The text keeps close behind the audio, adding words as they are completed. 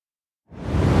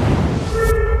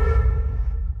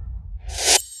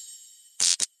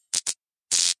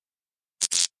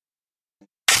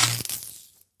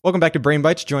Welcome back to Brain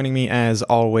Bites. Joining me, as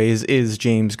always, is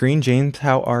James Green. James,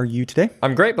 how are you today?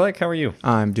 I'm great, Blake. How are you?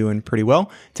 I'm doing pretty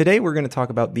well. Today, we're going to talk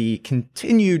about the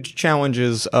continued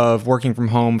challenges of working from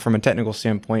home from a technical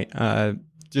standpoint.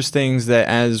 Just things that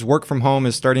as work from home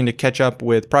is starting to catch up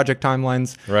with project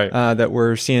timelines that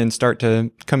we're seeing start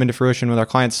to come into fruition with our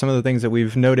clients. Some of the things that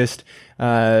we've noticed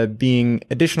being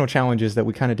additional challenges that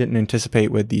we kind of didn't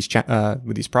anticipate with these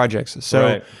projects.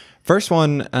 So first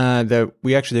one that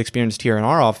we actually experienced here in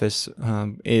our office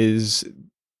is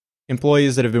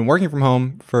employees that have been working from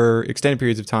home for extended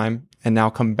periods of time and now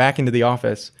come back into the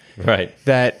office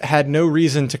that had no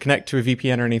reason to connect to a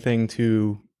VPN or anything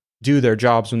to do their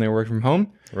jobs when they work from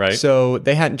home. So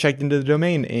they hadn't checked into the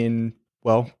domain in,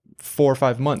 4 or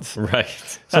 5 months.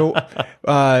 So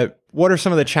what are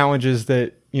some of the challenges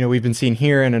that we've been seeing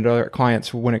here and at other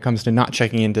clients when it comes to not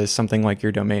checking into something like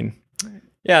your domain?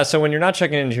 Yeah, so when you're not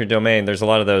checking into your domain, there's a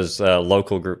lot of those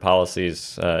local group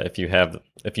policies. If you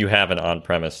have an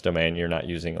on-premise domain, you're not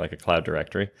using like a cloud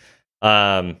directory.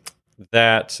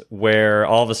 That where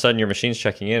all of a sudden your machine's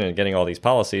checking in and getting all these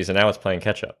policies, and now it's playing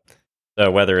catch up. So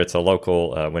whether it's a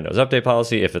local Windows update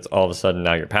policy, if it's all of a sudden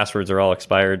now your passwords are all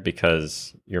expired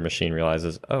because your machine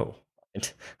realizes,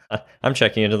 I'm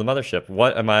checking into the mothership.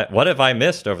 What have I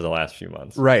missed over the last few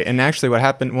months? Right. And actually what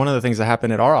happened, one of the things that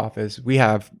happened at our office, we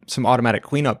have some automatic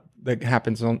cleanup that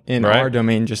happens in our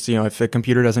domain. Just, if the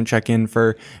computer doesn't check in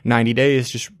for 90 days,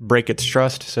 just break its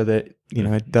trust so that,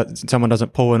 someone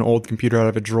doesn't pull an old computer out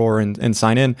of a drawer and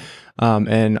sign in.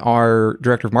 And our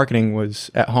director of marketing was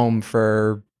at home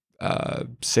for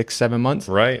 6-7 months,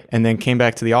 and then came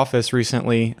back to the office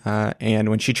recently, and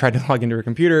when she tried to log into her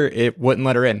computer, it wouldn't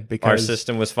let her in because our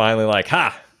system was finally like,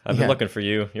 I've been looking for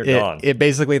you, you're gone. It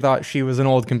basically thought she was an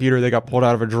old computer that got pulled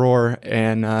out of a drawer,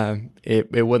 and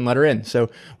it wouldn't let her in.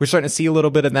 So we're starting to see a little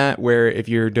bit of that, where if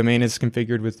your domain is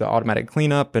configured with the automatic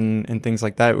cleanup and things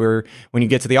like that, where when you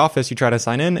get to the office, you try to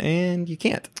sign in and you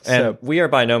can't. And we are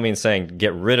by no means saying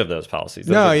get rid of those policies.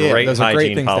 Those are great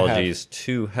hygiene policies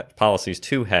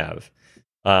to have.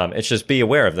 It's just be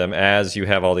aware of them as you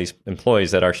have all these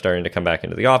employees that are starting to come back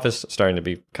into the office, starting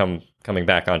to coming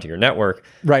back onto your network.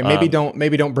 Right. Maybe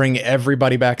don't bring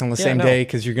everybody back on the same day,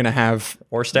 because you're going to have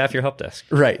or staff your help desk.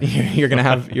 Right. You're going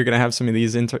to have some of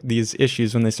these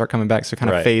issues when they start coming back. So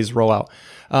kind of phase rollout.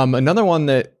 Another one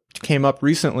that came up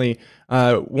recently.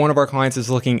 One of our clients is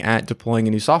looking at deploying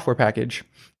a new software package.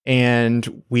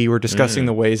 And we were discussing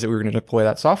the ways that we were going to deploy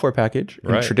that software package.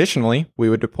 And traditionally, we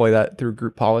would deploy that through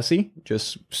group policy,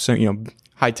 just so,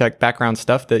 high-tech background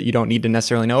stuff that you don't need to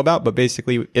necessarily know about. But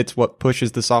basically, it's what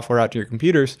pushes the software out to your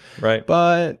computers.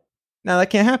 But now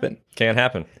that can't happen. Can't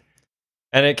happen.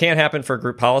 And it can't happen for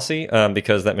group policy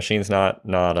because that machine's not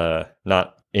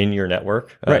in your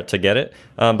network to get it.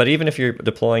 But even if you're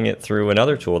deploying it through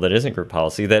another tool that isn't group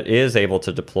policy, that is able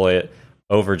to deploy it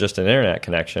over just an internet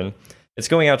connection, it's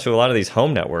going out to a lot of these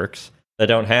home networks that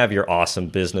don't have your awesome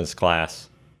business class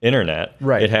internet.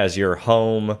 It has your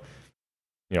home,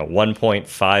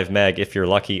 1.5 meg if you're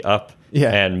lucky up,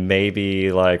 and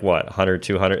maybe 100,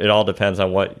 200. It all depends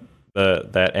on what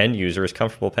that end user is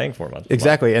comfortable paying for a month.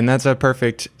 Exactly, and that's a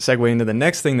perfect segue into the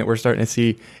next thing that we're starting to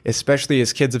see, especially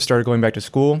as kids have started going back to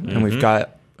school, and we've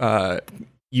got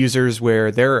users where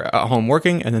they're at home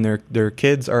working, and then their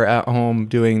kids are at home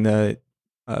doing the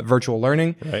virtual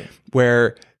learning,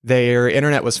 where their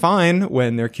internet was fine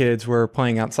when their kids were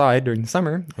playing outside during the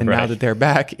summer, and now that they're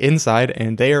back inside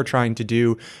and they are trying to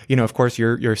do, of course,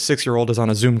 your 6-year-old is on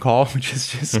a Zoom call, which is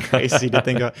just crazy to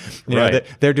think of.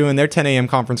 They're doing their 10 a.m.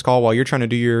 conference call while you're trying to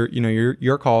do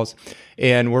your calls,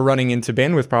 and we're running into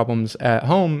bandwidth problems at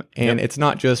home. And it's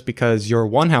not just because your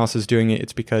one house is doing it;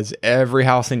 it's because every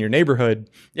house in your neighborhood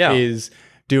is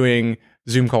doing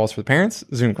Zoom calls for the parents,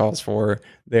 Zoom calls for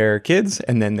their kids,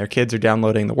 and then their kids are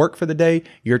downloading the work for the day.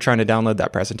 You're trying to download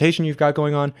that presentation you've got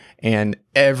going on, and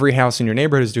every house in your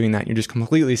neighborhood is doing that. You're just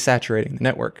completely saturating the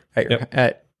network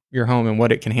at your home and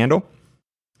what it can handle.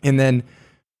 And then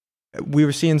we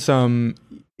were seeing some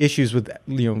issues with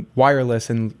wireless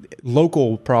and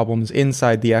local problems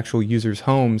inside the actual users'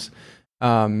 homes.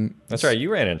 That's right.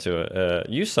 You ran into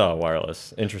you saw a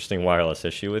interesting wireless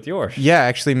issue with yours. Yeah, I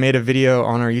actually made a video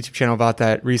on our YouTube channel about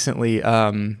that recently.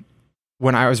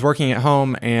 When I was working at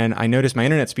home, and I noticed my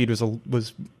internet speed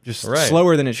was just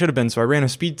slower than it should have been, so I ran a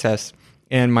speed test,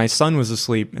 and my son was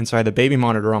asleep, and so I had the baby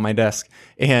monitor on my desk.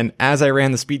 And as I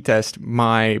ran the speed test,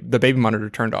 the baby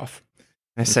monitor turned off.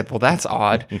 I said, well, that's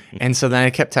odd. And so then I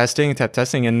kept testing,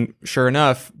 and sure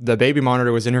enough, the baby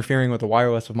monitor was interfering with the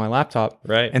wireless of my laptop.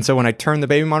 Right. And so when I turned the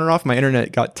baby monitor off, my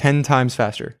internet got 10 times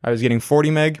faster. I was getting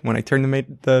 40 meg. When I turned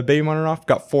the baby monitor off,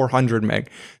 got 400 meg.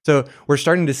 So we're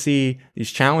starting to see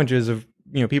these challenges of,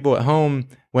 people at home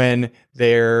when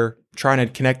they're trying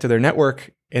to connect to their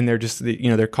network and they're just,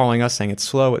 they're calling us saying it's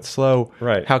slow.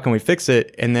 Right. How can we fix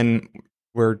it? And then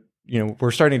we're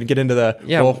starting to get into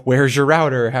well, where's your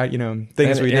router? How,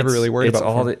 things we never really worried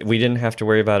about. We didn't have to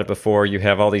worry about it before. You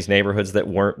have all these neighborhoods that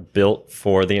weren't built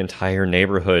for the entire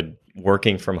neighborhood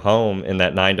working from home in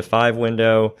that 9 to 5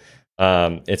 window.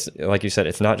 It's like you said,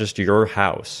 it's not just your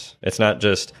house. It's not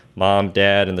just mom,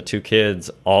 dad, and the 2 kids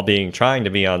all trying to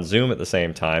be on Zoom at the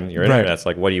same time. Your internet's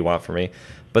like, what do you want from me?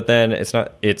 But then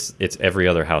it's every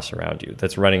other house around you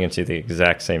that's running into the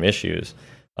exact same issues.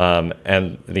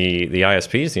 And the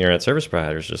ISPs, the internet service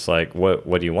providers, just like,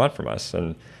 what do you want from us?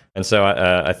 And so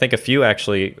I think a few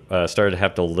actually started to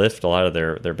have to lift a lot of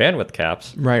their bandwidth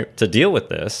caps to deal with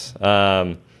this.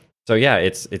 So yeah,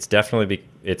 it's definitely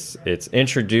it's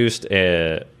introduced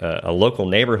a local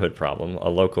neighborhood problem,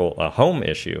 a home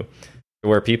issue,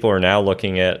 where people are now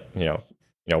looking at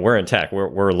we're in tech,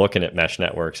 we're looking at mesh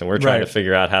networks, and we're trying to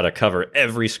figure out how to cover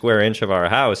every square inch of our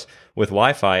house with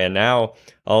Wi-Fi. And now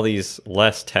all these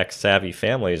less tech savvy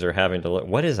families are having to look,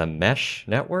 what is a mesh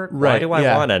network? Why do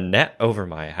I want a net over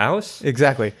my house?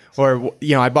 Exactly. Or,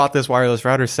 I bought this wireless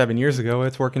router 7 years ago.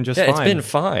 It's working just fine. It's been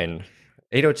fine.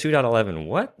 802.11,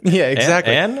 what? Yeah,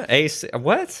 exactly.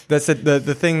 What? That's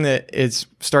the thing that is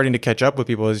starting to catch up with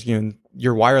people is,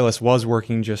 your wireless was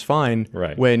working just fine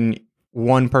when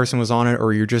one person was on it,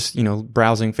 or you're just,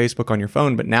 browsing Facebook on your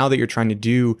phone. But now that you're trying to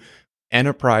do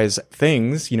enterprise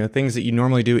things, things that you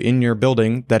normally do in your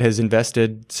building that has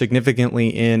invested significantly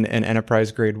in an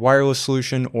enterprise grade wireless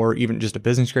solution, or even just a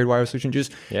business grade wireless solution,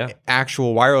 just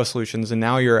actual wireless solutions. And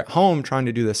now you're at home trying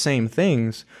to do the same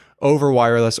things over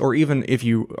wireless, or even if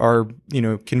you are,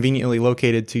 conveniently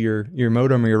located to your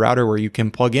modem or your router where you can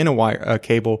plug in a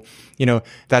cable,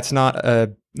 that's not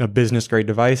a business grade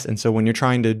device. And so when you're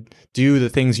trying to do the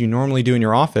things you normally do in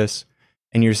your office,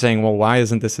 and you're saying, well, why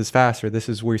isn't this as fast, or this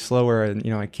is way slower,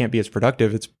 and I can't be as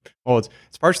productive? It's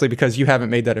partially because you haven't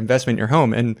made that investment in your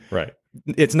home, and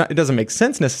it doesn't make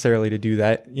sense necessarily to do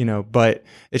that, but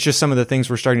it's just some of the things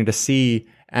we're starting to see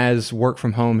as work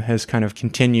from home has kind of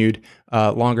continued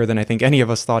longer than I think any of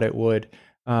us thought it would.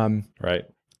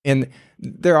 And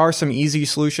there are some easy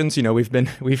solutions.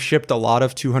 We've shipped a lot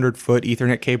of 200-foot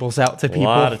Ethernet cables out to people. A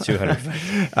lot of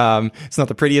 200. It's not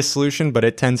the prettiest solution, but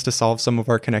it tends to solve some of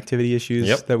our connectivity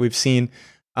issues that we've seen.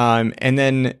 And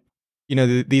then,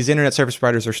 these internet service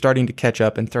providers are starting to catch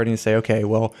up and starting to say, okay,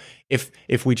 well,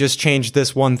 if we just change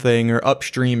this one thing, or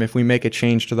upstream, if we make a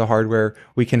change to the hardware,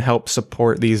 we can help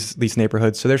support these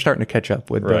neighborhoods. So they're starting to catch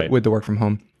up with the work from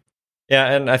home.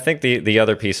 Yeah, and I think the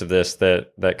other piece of this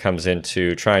that comes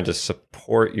into trying to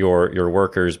support your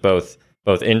workers, both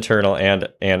internal and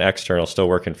external, still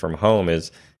working from home,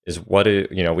 is what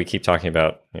we keep talking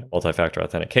about multi-factor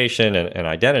authentication and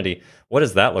identity. What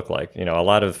does that look like? A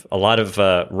lot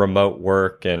of remote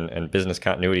work and business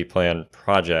continuity plan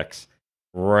projects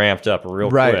ramped up real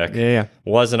quick. Yeah.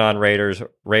 Wasn't on radars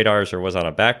or was on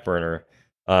a back burner.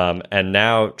 And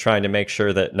now trying to make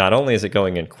sure that not only is it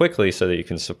going in quickly so that you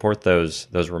can support those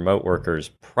remote workers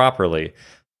properly,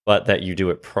 but that you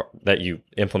do it that you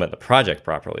implement the project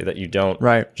properly, that you don't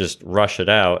just rush it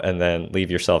out and then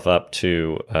leave yourself up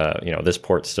to this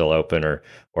port's still open,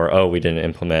 or we didn't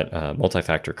implement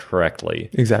multi-factor correctly.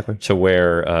 Exactly. To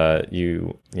where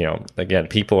again,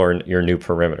 people are your new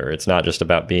perimeter. It's not just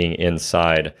about being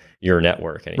inside your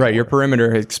network anymore. Your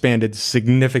perimeter has expanded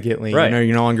significantly. You're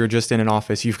no longer just in an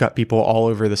office. You've got people all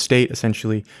over the state,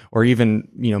 essentially, or even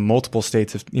multiple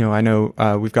states. I know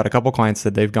we've got a couple clients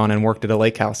that they've gone and worked at a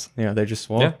lake house. They're just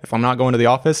if I'm not going to the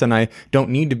office and I don't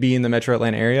need to be in the metro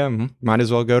Atlanta area, might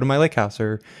as well go to my lake house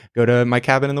or go to my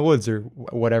cabin in the woods or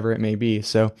whatever it may be.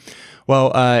 So,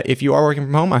 if you are working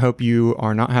from home, I hope you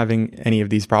are not having any of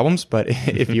these problems. But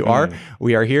if you are,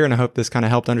 we are here, and I hope this kind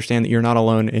of helped understand that you're not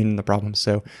alone in the problems.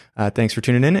 So thanks for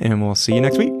tuning in, and we'll see you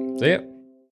next week. See ya.